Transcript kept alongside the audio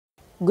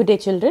Good day,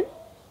 children.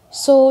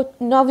 So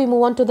now we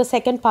move on to the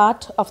second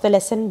part of the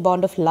lesson,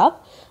 Bond of Love.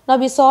 Now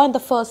we saw in the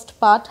first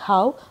part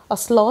how a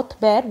sloth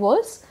bear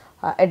was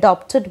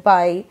adopted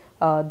by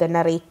the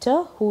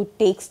narrator, who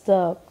takes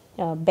the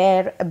a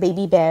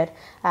baby bear,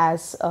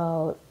 as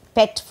a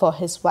pet for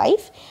his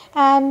wife,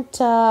 and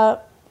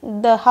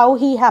the how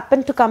he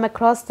happened to come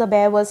across the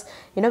bear was,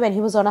 when he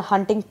was on a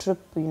hunting trip,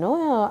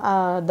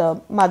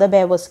 the mother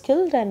bear was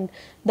killed, and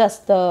thus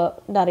the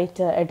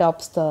narrator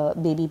adopts the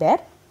baby bear.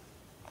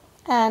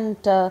 And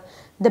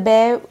the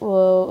bear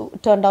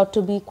turned out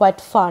to be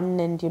quite fun,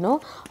 and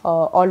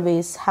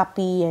always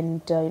happy,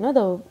 and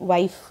the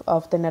wife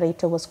of the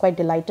narrator was quite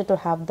delighted to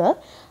have the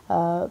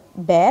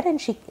bear,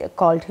 and she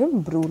called him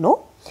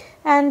Bruno.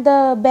 And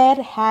the bear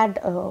had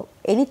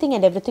anything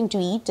and everything to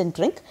eat and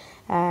drink,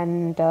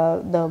 and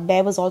the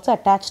bear was also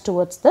attached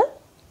towards the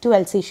two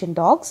Alsatian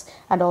dogs,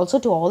 and also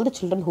to all the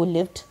children who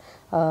lived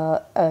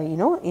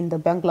in the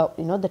bungalow,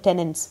 the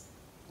tenants.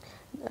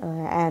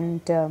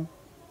 And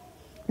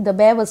the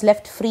bear was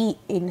left free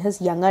in his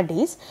younger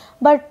days,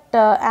 but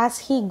as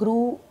he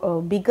grew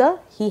bigger,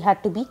 he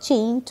had to be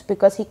chained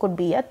because he could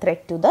be a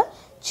threat to the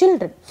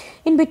children.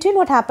 In between,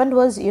 what happened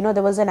was,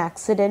 there was an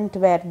accident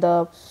where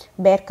the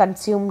bear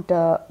consumed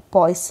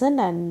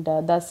poison, and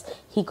thus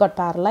he got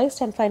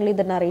paralyzed, and finally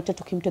the narrator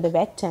took him to the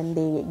vet, and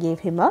they gave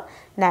him an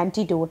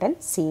antidote and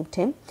saved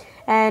him.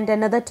 And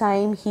another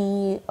time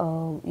he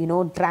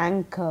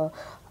drank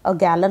a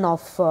gallon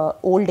of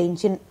old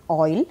engine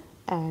oil,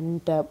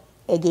 and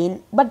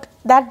again, but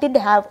that did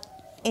have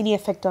any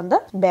effect on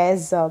the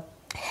bear's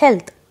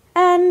health.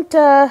 And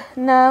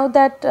now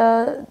that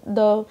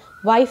the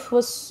wife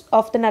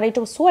of the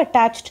narrator was so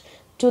attached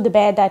to the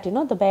bear that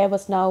the bear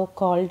was now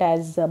called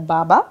as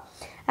Baba,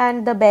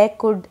 and the bear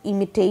could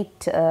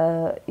imitate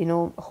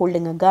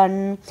holding a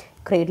gun,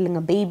 cradling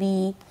a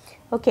baby.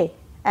 Okay,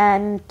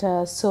 and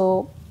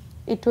so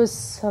it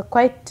was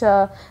quite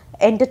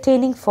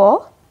entertaining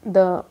for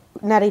the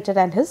narrator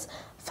and his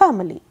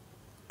family.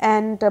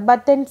 And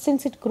but then,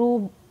 since it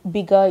grew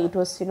bigger, it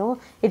was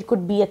it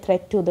could be a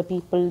threat to the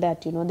people,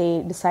 that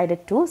they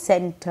decided to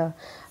send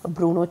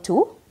Bruno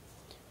to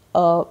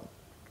a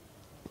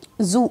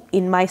zoo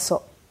in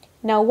Mysore.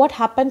 Now what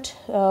happened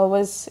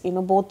was,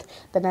 both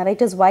the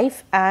narrator's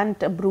wife and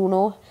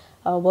Bruno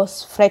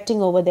was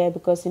fretting over there,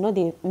 because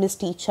they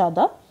missed each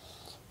other,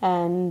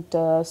 and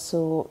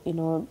so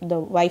the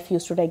wife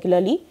used to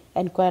regularly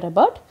inquire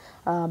about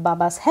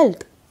Baba's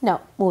health.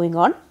 Now moving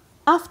on.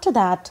 After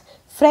that,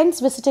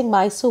 friends visiting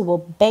Mysore were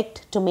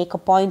begged to make a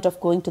point of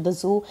going to the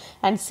zoo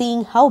and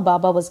seeing how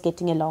Baba was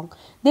getting along.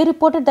 They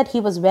reported that he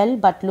was well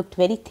but looked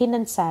very thin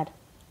and sad.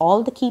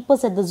 All the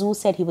keepers at the zoo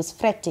said he was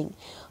fretting.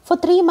 For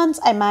 3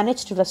 months, I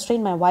managed to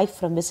restrain my wife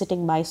from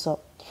visiting Mysore.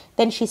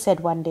 Then she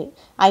said one day,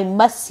 "I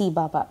must see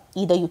Baba.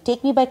 Either you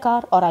take me by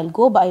car, or I'll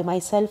go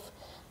myself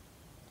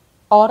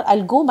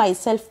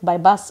by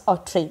bus or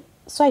train."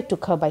 So I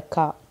took her by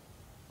car.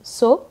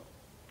 So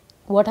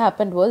what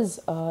happened was,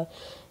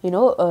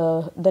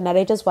 the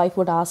narrator's wife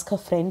would ask her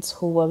friends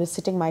who were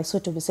visiting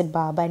Mysore to visit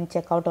Baba and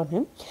check out on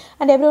him,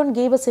 and everyone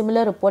gave a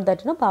similar report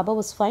that Baba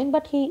was fine,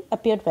 but he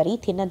appeared very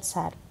thin and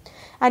sad.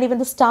 And even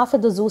the staff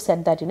at the zoo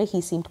said that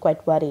he seemed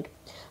quite worried.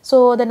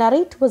 So the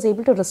narrator was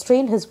able to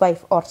restrain his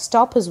wife, or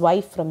stop his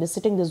wife from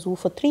visiting the zoo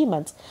for 3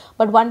 months.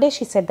 But one day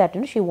she said that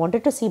she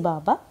wanted to see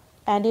Baba,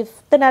 and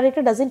if the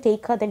narrator doesn't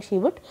take her, then she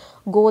would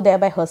go there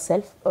by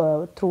herself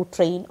through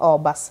train or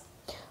bus.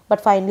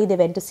 But finally they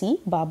went to see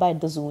Baba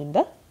at the zoo in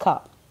the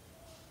car.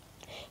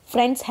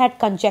 Friends had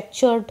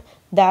conjectured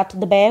that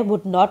the bear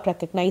would not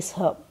recognize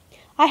her.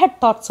 I had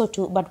thought so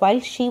too, but while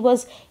she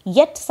was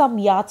yet some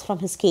yards from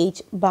his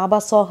cage,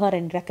 Baba saw her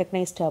and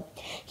recognized her.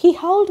 He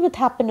howled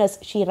with happiness.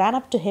 She ran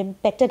up to him,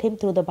 petted him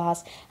through the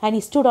bars, and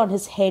he stood on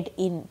his head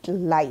in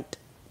delight.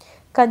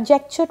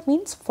 Conjectured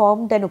means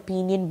formed an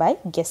opinion by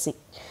guessing.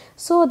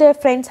 So their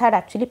friends had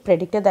actually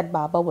predicted that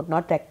Baba would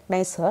not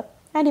recognize her,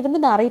 and even the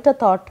narrator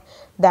thought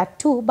that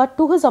too. But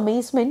to his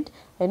amazement,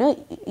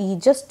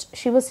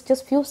 she was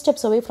just few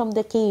steps away from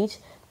the cage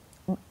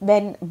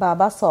when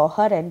Baba saw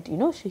her, and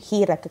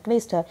he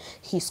recognized her.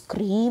 He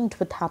screamed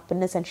with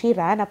happiness, and she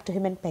ran up to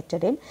him and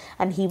petted him,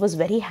 and he was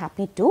very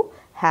happy to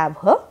have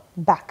her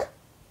back.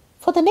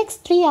 For the next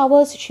 3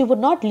 hours, she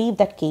would not leave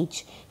that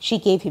cage. She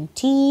gave him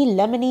tea,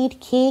 lemonade,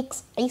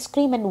 cakes, ice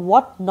cream, and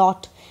what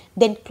not.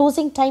 Then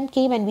closing time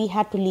came, and we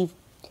had to leave.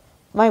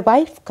 My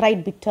wife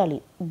cried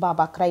bitterly.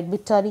 Baba cried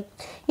bitterly.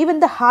 Even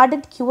the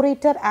hardened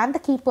curator and the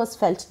keepers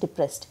felt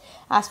depressed.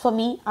 As for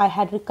me, I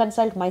had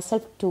reconciled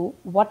myself to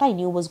what I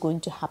knew was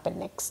going to happen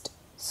next.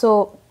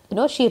 So,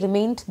 she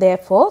remained there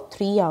for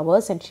 3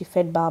 hours, and she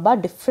fed Baba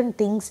different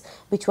things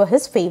which were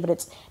his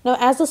favorites. Now,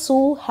 as the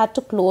zoo had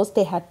to close,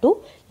 they had to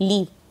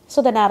leave.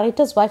 So the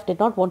narrator's wife did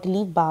not want to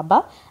leave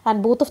Baba,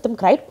 and both of them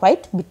cried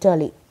quite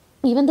bitterly.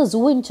 Even the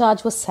zoo in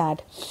charge was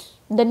sad.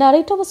 The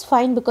narrator was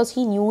fine, because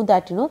he knew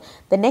that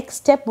the next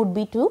step would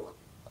be to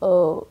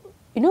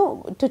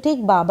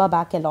take Baba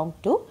back along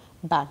to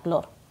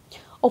Bangalore.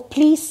 "Oh,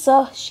 please,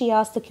 sir," she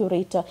asked the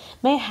curator,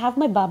 "may I have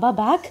my Baba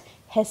back?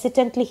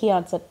 Hesitantly he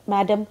answered,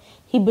 Madam,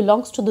 he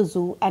belongs to the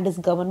zoo and is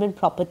government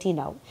property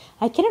now.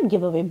 I cannot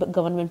give away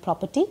government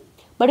property.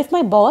 But if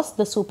my boss,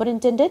 the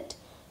superintendent,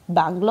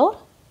 Bangalore,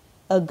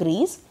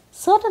 agrees,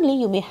 certainly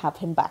you may have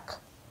him back.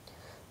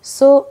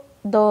 So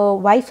the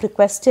wife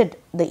requested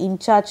the in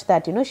charge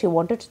that, she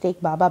wanted to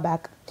take Baba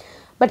back.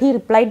 But he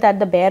replied that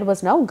the bear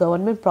was now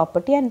government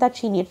property and that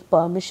she needed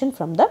permission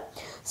from the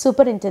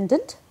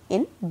superintendent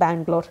in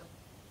Bangalore.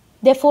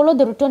 They followed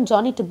the return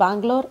journey to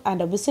Bangalore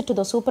and a visit to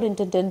the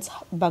superintendent's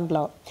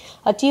bungalow.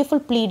 A tearful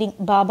pleading,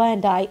 Baba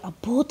and I are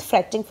both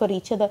fretting for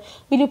each other.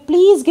 Will you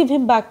please give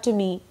him back to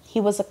me?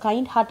 He was a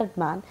kind-hearted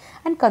man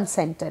and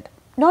consented.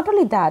 Not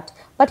only that,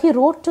 but he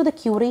wrote to the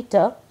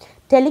curator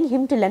telling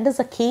him to lend us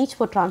a cage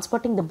for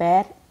transporting the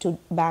bear to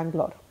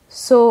Bangalore.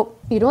 So,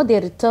 they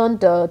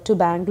returned to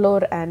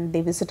Bangalore and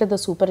they visited the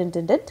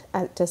superintendent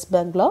at his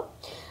bungalow.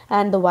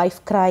 And the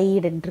wife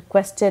cried and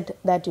requested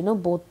that,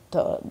 both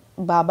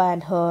Baba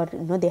and her,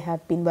 they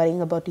have been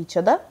worrying about each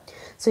other.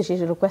 So she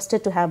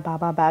requested to have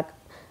Baba back.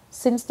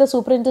 Since the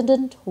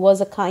superintendent was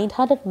a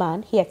kind-hearted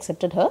man, he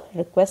accepted her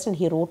request and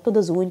he wrote to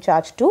the zoo in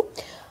charge to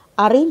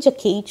arrange a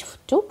cage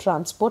to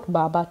transport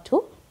Baba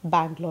to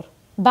Bangalore.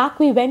 Back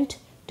we went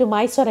to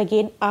Mysore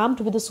again,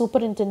 armed with the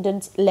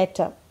superintendent's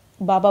letter.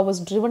 Baba was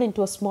driven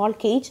into a small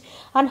cage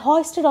and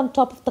hoisted on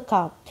top of the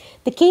car.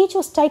 The cage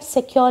was tied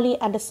securely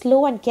and a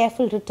slow and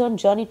careful return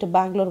journey to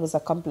Bangalore was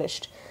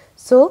accomplished.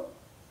 So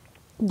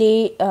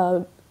they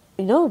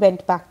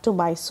went back to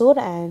Mysore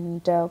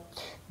and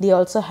they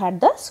also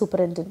had the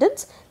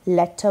superintendent's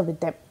letter with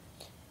them.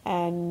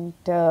 And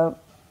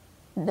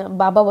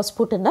Baba was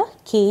put in a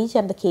cage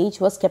and the cage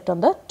was kept on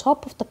the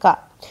top of the car.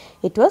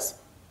 It was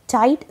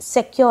tied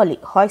securely.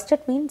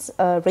 Hoisted means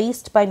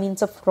raised by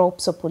means of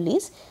ropes or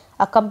pulleys.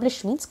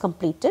 Accomplished means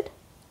completed,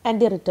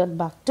 and they returned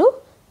back to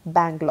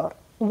Bangalore.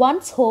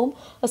 Once home,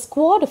 a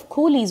squad of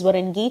coolies were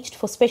engaged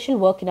for special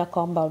work in our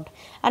compound.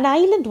 An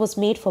island was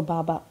made for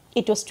Baba.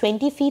 It was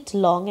 20 feet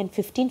long and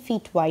 15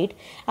 feet wide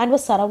and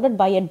was surrounded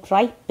by a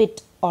dry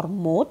pit or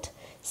moat,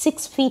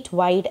 6 feet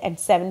wide and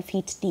 7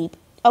 feet deep.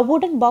 A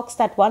wooden box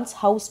that once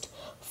housed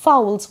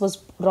fowls was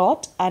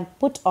brought and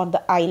put on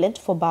the island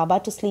for Baba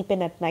to sleep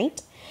in at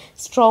night.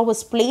 Straw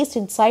was placed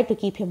inside to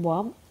keep him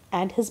warm,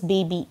 and his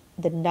baby,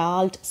 the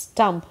gnarled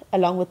stump,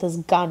 along with his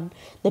gun,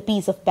 the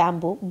piece of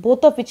bamboo,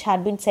 both of which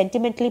had been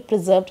sentimentally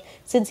preserved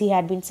since he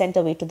had been sent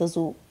away to the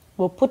zoo,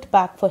 were put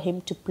back for him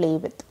to play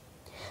with.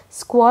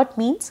 Squad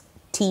means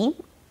team,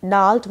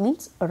 gnarled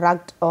means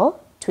rugged or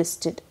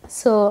twisted.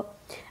 So,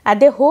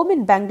 at their home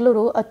in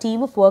Bangalore, a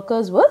team of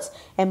workers was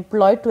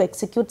employed to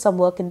execute some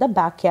work in the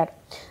backyard.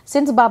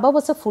 Since Baba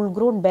was a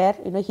full-grown bear,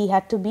 he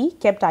had to be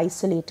kept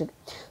isolated.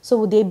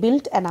 So they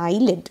built an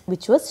island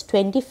which was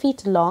 20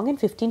 feet long and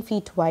 15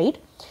 feet wide,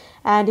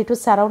 and it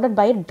was surrounded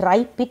by a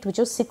dry pit which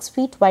was 6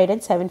 feet wide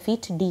and 7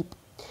 feet deep.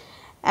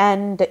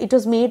 And it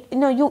was made,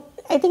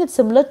 I think it's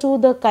similar to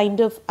the kind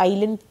of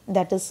island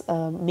that is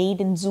made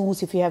in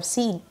zoos, if you have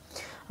seen.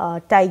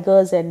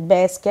 Tigers and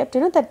bears kept,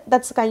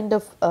 that's the kind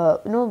of,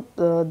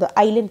 the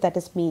island that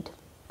is made.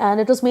 And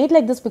it was made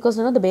like this because,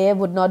 the bear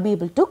would not be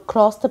able to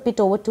cross the pit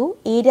over to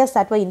areas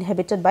that were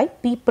inhabited by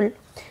people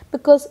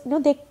because,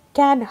 they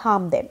can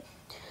harm them.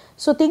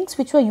 So things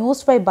which were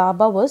used by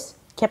Baba was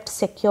kept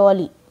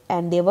securely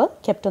and they were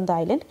kept on the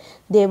island.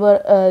 There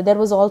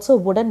was also a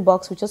wooden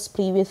box which was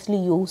previously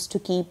used to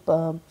keep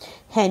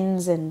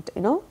hens and,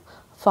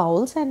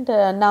 fowls, and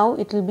now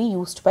it will be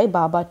used by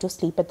Baba to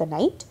sleep at the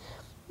night.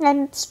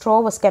 And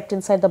straw was kept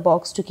inside the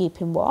box to keep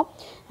him warm,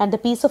 and the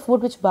piece of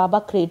wood which Baba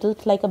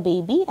cradled like a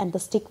baby and the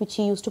stick which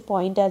he used to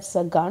point as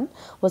a gun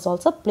was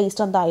also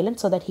placed on the island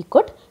so that he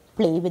could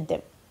play with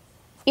them.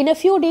 In a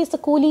few days, the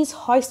coolies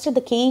hoisted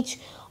the cage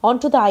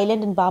onto the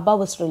island and Baba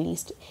was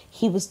released.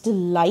 He was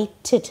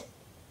delighted.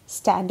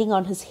 Standing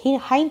on his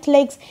hind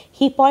legs,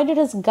 he pointed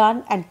his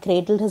gun and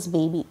cradled his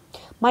baby.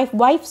 My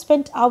wife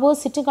spent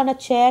hours sitting on a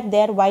chair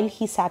there while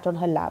he sat on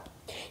her lap.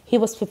 He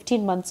was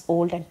 15 months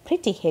old and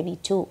pretty heavy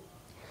too.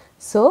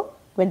 So,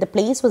 when the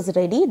place was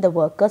ready, the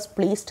workers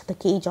placed the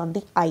cage on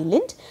the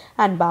island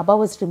and Baba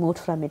was removed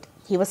from it.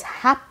 He was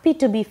happy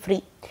to be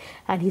free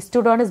and he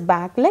stood on his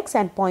back legs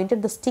and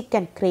pointed the stick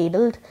and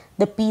cradled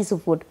the piece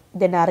of wood.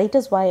 The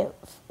narrator's wife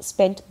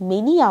spent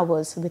many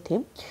hours with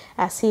him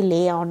as he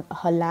lay on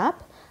her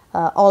lap,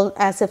 all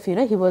as if, he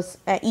was,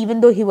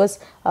 even though he was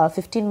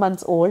 15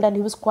 months old and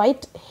he was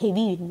quite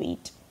heavy in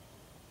weight.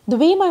 The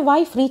way my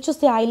wife reaches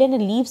the island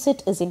and leaves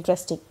it is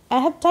interesting. I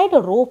have tied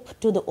a rope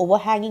to the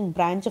overhanging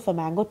branch of a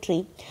mango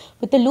tree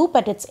with a loop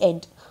at its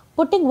end.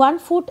 Putting one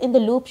foot in the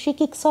loop, she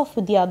kicks off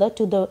with the other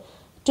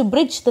to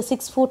bridge the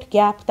 6-foot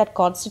gap that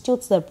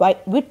constitutes the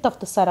width of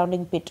the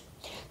surrounding pit.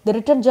 The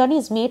return journey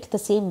is made the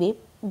same way,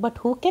 but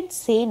who can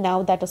say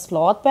now that a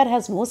sloth bear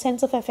has no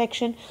sense of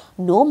affection,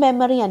 no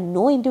memory and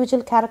no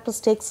individual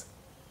characteristics?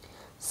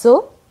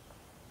 So,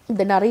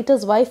 The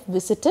narrator's wife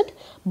visited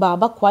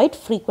Baba quite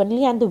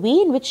frequently, and the way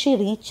in which she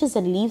reaches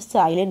and leaves the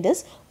island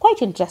is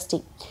quite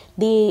interesting.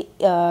 The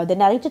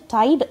narrator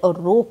tied a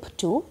rope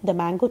to the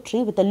mango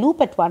tree with a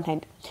loop at one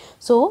end.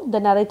 So the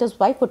narrator's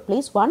wife would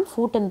place one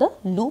foot in the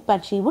loop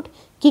and she would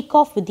kick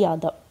off with the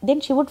other.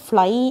 Then she would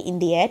fly in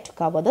the air to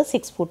cover the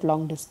 6-foot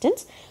long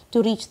distance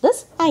to reach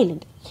this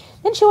island.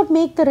 Then she would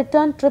make the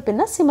return trip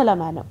in a similar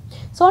manner.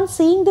 So on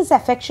seeing this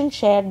affection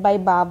shared by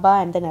Baba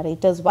and the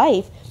narrator's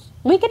wife,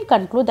 we can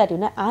conclude that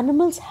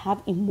animals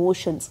have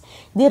emotions.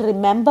 They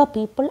remember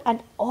people,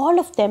 and all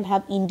of them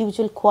have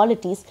individual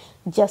qualities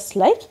just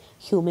like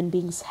human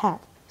beings have.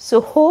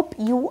 So hope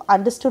you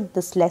understood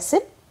this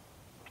lesson.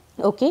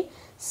 Okay,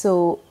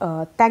 so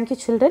thank you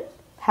children.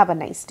 Have a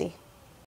nice day.